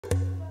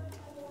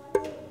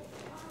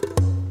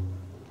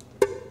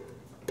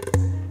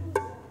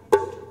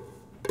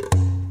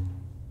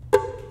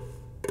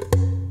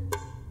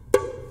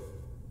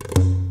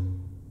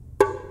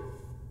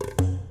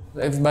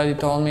Everybody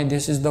told me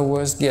this is the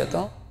worst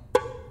ghetto.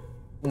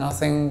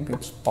 Nothing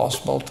is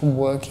possible to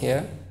work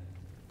here.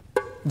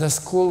 The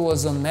school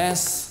was a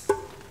mess.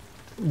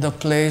 The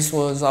place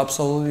was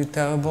absolutely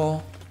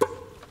terrible.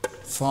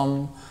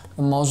 From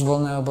the most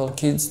vulnerable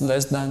kids,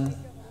 less than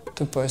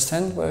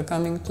 2% were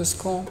coming to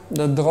school.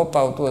 The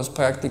dropout was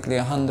practically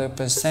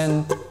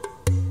 100%.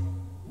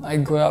 I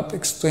grew up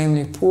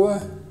extremely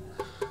poor,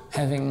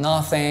 having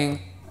nothing,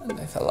 and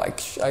I felt like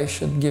I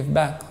should give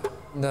back,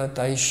 that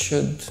I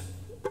should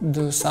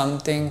do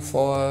something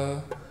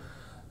for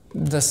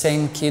the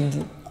same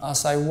kid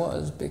as I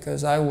was,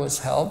 because I was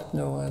helped.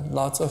 There were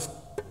lots of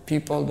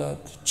people that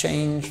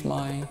changed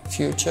my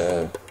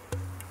future.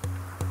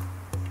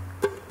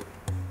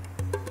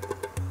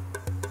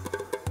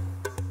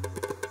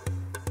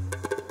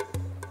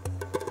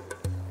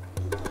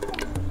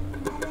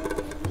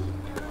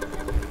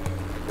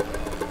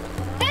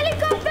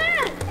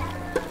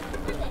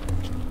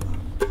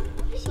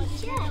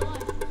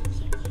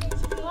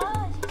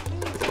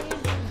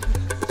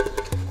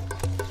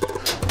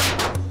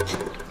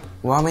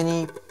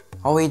 Oamenii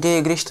au o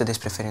idee greșită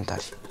despre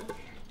ferentari.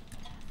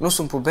 Nu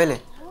sunt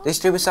pubele, deci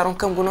trebuie să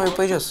aruncăm gunoiul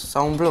pe jos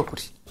sau în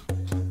blocuri.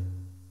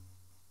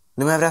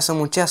 Lumea vrea să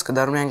muncească,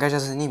 dar nu ne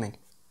angajează nimeni.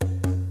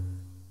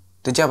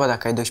 Degeaba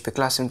dacă ai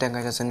 12 clase, nu te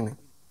angajează nimeni.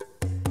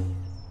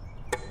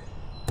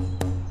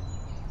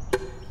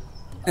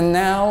 And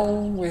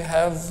now we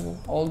have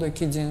all the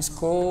kids in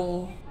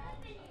school.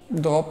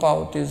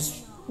 Dropout is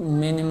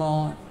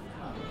minimal.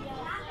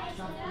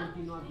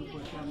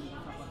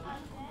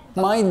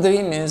 My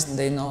dream is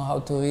they know how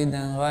to read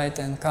and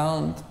write and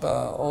count,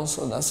 but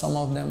also that some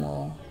of them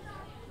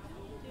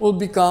will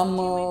become,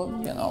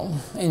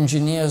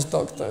 engineers,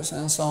 doctors,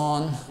 and so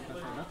on.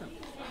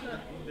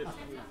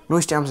 Nu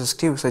știam să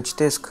scriu, să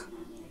citesc.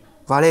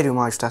 Valeriu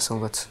m-a ajutat să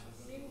învăț.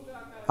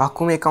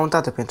 Acum e ca un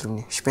tată pentru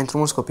mine și pentru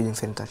mulți copii din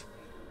ferentari.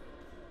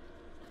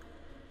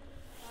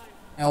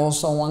 I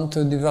also want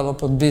to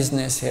develop a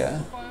business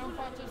here,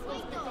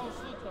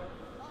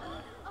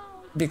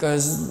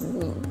 because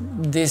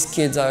these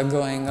kids are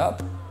growing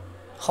up.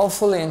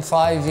 Hopefully in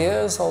 5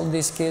 years all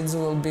these kids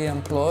will be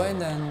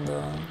employed and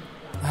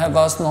have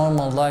as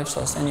normal lives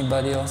as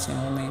anybody else in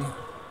Romania.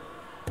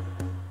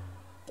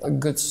 A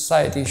good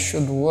society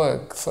should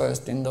work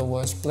first in the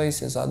worst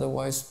places,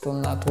 otherwise it will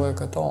not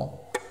work at all.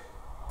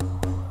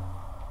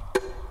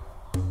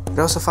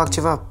 Vreau să fac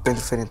ceva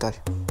pentru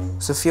ferentari,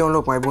 să fie un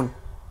loc mai bun,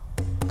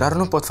 dar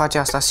nu pot face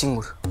asta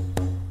singur.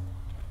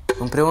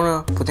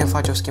 Împreună putem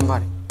face o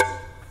schimbare.